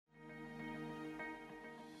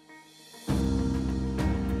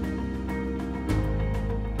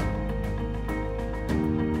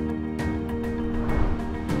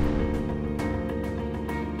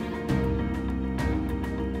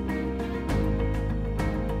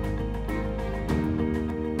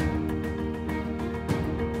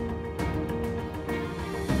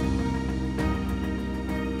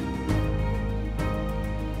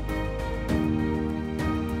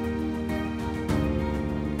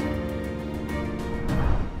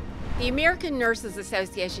The American Nurses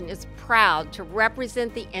Association is proud to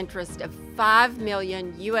represent the interest of 5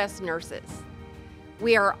 million U.S. nurses.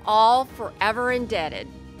 We are all forever indebted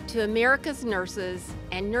to America's nurses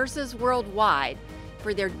and nurses worldwide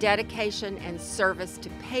for their dedication and service to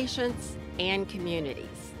patients and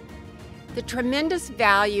communities. The tremendous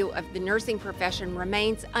value of the nursing profession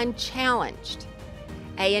remains unchallenged.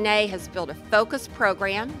 ANA has built a focused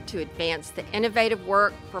program to advance the innovative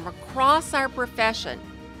work from across our profession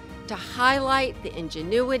to highlight the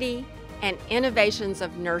ingenuity and innovations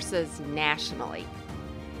of nurses nationally.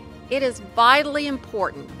 It is vitally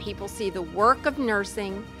important people see the work of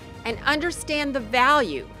nursing and understand the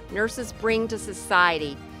value nurses bring to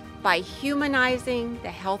society by humanizing the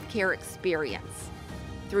healthcare experience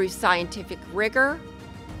through scientific rigor,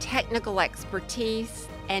 technical expertise,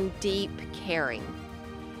 and deep caring.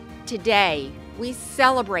 Today, we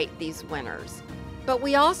celebrate these winners, but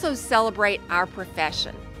we also celebrate our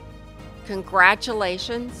profession.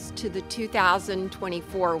 Congratulations to the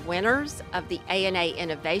 2024 winners of the ANA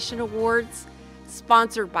Innovation Awards,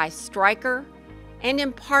 sponsored by Stryker and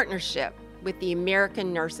in partnership with the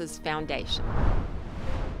American Nurses Foundation.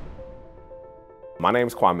 My name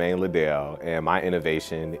is Kwame Liddell, and my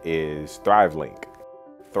innovation is ThriveLink.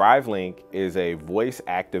 ThriveLink is a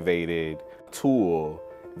voice-activated tool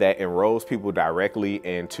that enrolls people directly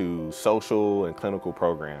into social and clinical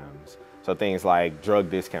programs. So things like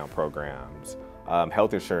drug discount programs,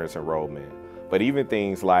 health insurance enrollment, but even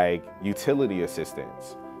things like utility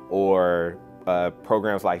assistance or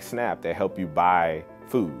programs like SNAP that help you buy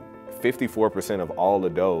food. 54% of all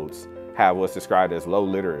adults have what's described as low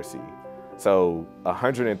literacy. So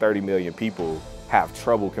 130 million people have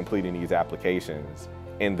trouble completing these applications,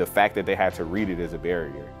 and the fact that they have to read it is a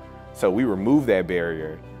barrier. So we remove that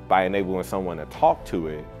barrier by enabling someone to talk to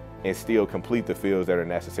it and still complete the fields that are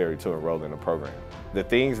necessary to enroll in the program. The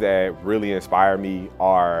things that really inspire me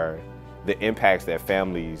are the impacts that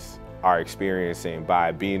families are experiencing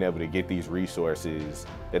by being able to get these resources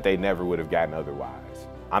that they never would have gotten otherwise.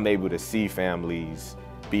 I'm able to see families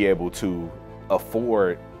be able to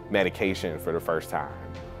afford medication for the first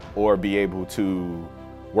time, or be able to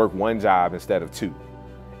work one job instead of two.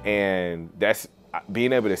 And that's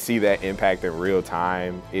being able to see that impact in real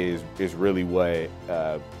time is really what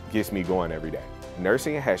gets me going every day.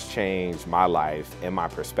 Nursing has changed my life and my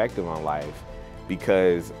perspective on life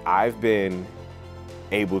because I've been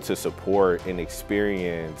able to support and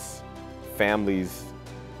experience families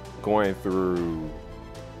going through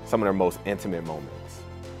some of their most intimate moments.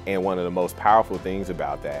 And one of the most powerful things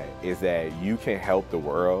about that is that you can help the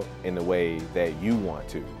world in the way that you want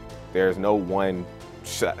to. There's no one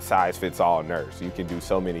size fits all nurse. You can do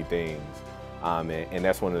so many things, and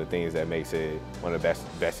that's one of the things that makes it one of the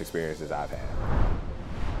best experiences I've had.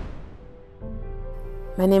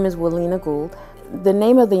 My name is Willina Gould. The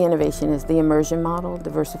name of the innovation is the Immersion Model,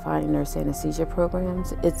 Diversifying Nurse Anesthesia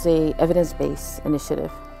Programs. It's an evidence-based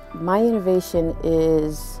initiative. My innovation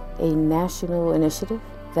is a national initiative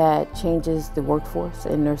that changes the workforce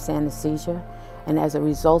in nurse anesthesia, and as a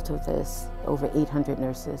result of this, over 800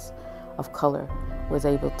 nurses of color was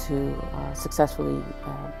able to successfully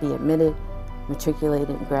be admitted, matriculated,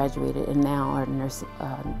 and graduated, and now are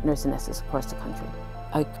nursing nurses across the country.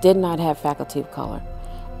 I did not have faculty of color,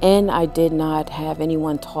 and I did not have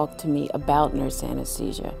anyone talk to me about nurse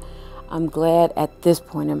anesthesia. I'm glad at this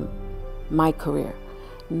point in my career,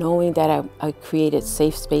 knowing that I created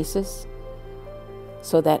safe spaces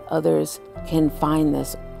so that others can find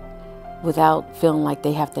this without feeling like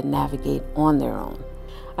they have to navigate on their own.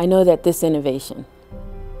 I know that this innovation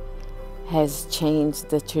has changed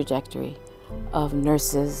the trajectory of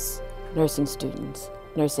nurses, nursing students,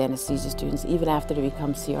 nurse anesthesia students, even after they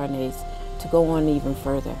become CRNAs, to go on even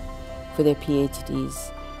further for their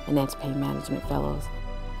PhDs, enhanced pain management fellows,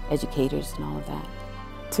 educators, and all of that.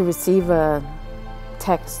 To receive a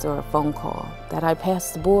text or a phone call that I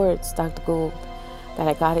passed the boards, Dr. Gould, that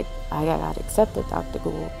I got accepted, Dr.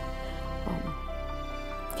 Gould.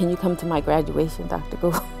 Can you come to my graduation, Dr.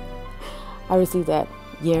 Gould? I receive that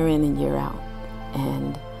year in and year out,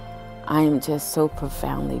 and I am just so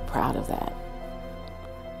profoundly proud of that,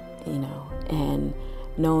 you know, and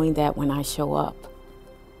knowing that when I show up,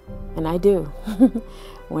 and I do,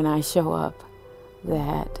 when I show up,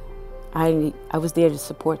 that I was there to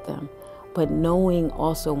support them, but knowing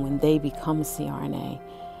also when they become a CRNA,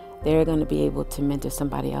 they're going to be able to mentor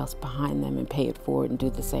somebody else behind them and pay it forward and do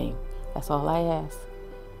the same. That's all I ask,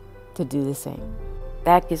 to do the same.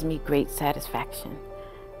 That gives me great satisfaction,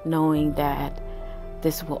 knowing that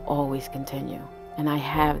this will always continue. And I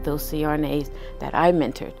have those CRNAs that I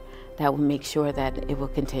mentored that will make sure that it will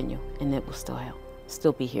continue and it will still help.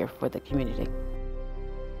 still be here for the community.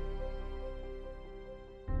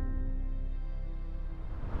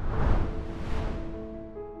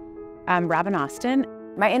 I'm Robin Austin.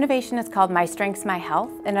 My innovation is called My Strengths, My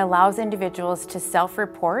Health, and allows individuals to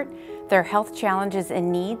self-report their health challenges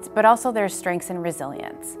and needs, but also their strengths and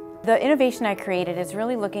resilience. The innovation I created is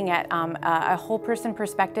really looking at a whole person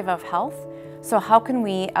perspective of health. So how can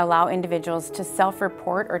we allow individuals to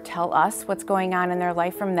self-report or tell us what's going on in their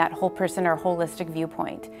life from that whole person or holistic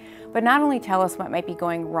viewpoint? But not only tell us what might be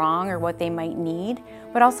going wrong or what they might need,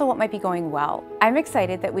 but also what might be going well. I'm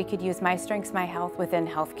excited that we could use My Strengths, My Health within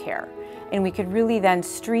healthcare. And we could really then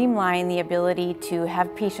streamline the ability to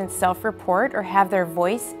have patients self-report or have their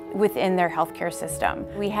voice within their healthcare system.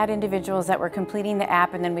 We had individuals that were completing the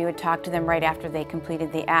app, and then we would talk to them right after they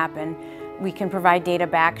completed the app, and we can provide data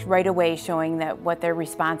back right away showing that what their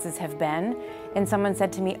responses have been. And someone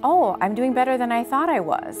said to me, "Oh, I'm doing better than I thought I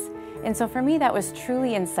was." And so for me, that was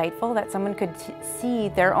truly insightful that someone could see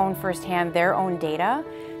their own firsthand, their own data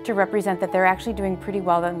to represent that they're actually doing pretty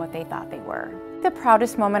well than what they thought they were. The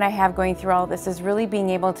proudest moment I have going through all this is really being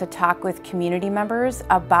able to talk with community members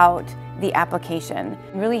about the application,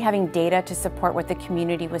 really having data to support what the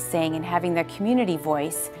community was saying and having the community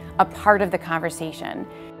voice a part of the conversation.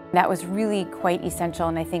 That was really quite essential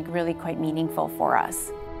and I think really quite meaningful for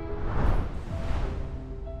us.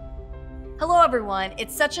 Hello everyone,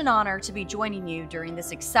 it's such an honor to be joining you during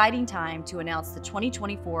this exciting time to announce the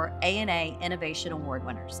 2024 ANA Innovation Award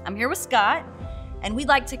winners. I'm here with Scott, and we'd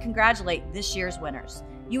like to congratulate this year's winners.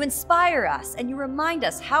 You inspire us and you remind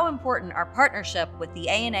us how important our partnership with the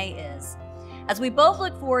ANA is, as we both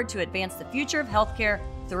look forward to advance the future of healthcare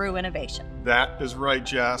through innovation. That is right,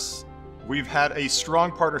 Jess. We've had a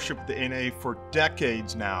strong partnership with the ANA for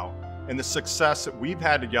decades now, and the success that we've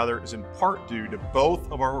had together is in part due to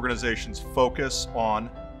both of our organizations' focus on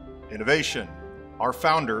innovation. Our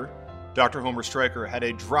founder, Dr. Homer Stryker, had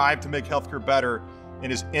a drive to make healthcare better,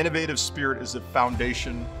 and his innovative spirit is the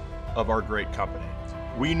foundation of our great company.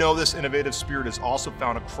 We know this innovative spirit is also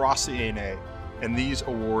found across the ANA, and these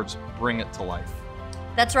awards bring it to life.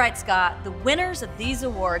 That's right, Scott. The winners of these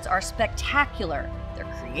awards are spectacular.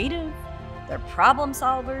 They're creative, they're problem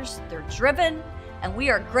solvers, they're driven, and we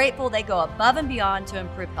are grateful they go above and beyond to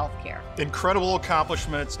improve healthcare. Incredible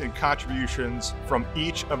accomplishments and contributions from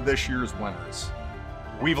each of this year's winners.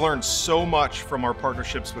 We've learned so much from our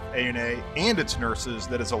partnerships with ANA and its nurses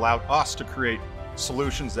that has allowed us to create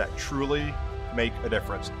solutions that truly make a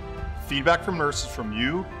difference. Feedback from nurses from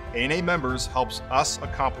you, ANA members, helps us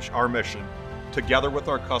accomplish our mission. Together with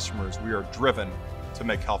our customers, we are driven to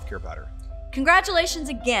make healthcare better. Congratulations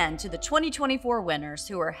again to the 2024 winners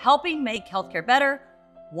who are helping make healthcare better,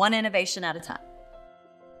 one innovation at a time.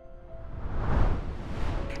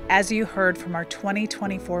 As you heard from our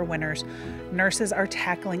 2024 winners, nurses are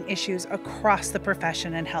tackling issues across the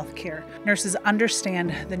profession in healthcare. Nurses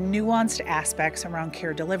understand the nuanced aspects around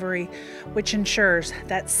care delivery, which ensures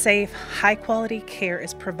that safe, high-quality care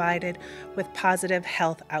is provided with positive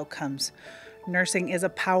health outcomes. Nursing is a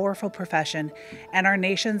powerful profession and our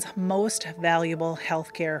nation's most valuable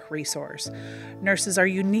healthcare resource. Nurses are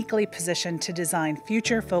uniquely positioned to design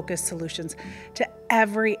future-focused solutions to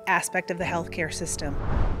every aspect of the healthcare system.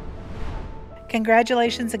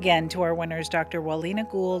 Congratulations again to our winners, Dr. Walina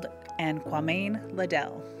Gould and Kwame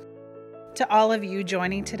Liddell. To all of you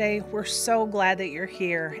joining today, we're so glad that you're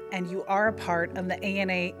here and you are a part of the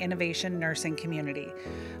ANA Innovation Nursing community.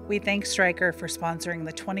 We thank Stryker for sponsoring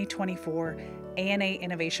the 2024 ANA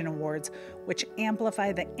Innovation Awards, which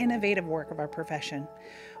amplify the innovative work of our profession.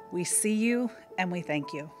 We see you and we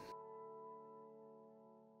thank you.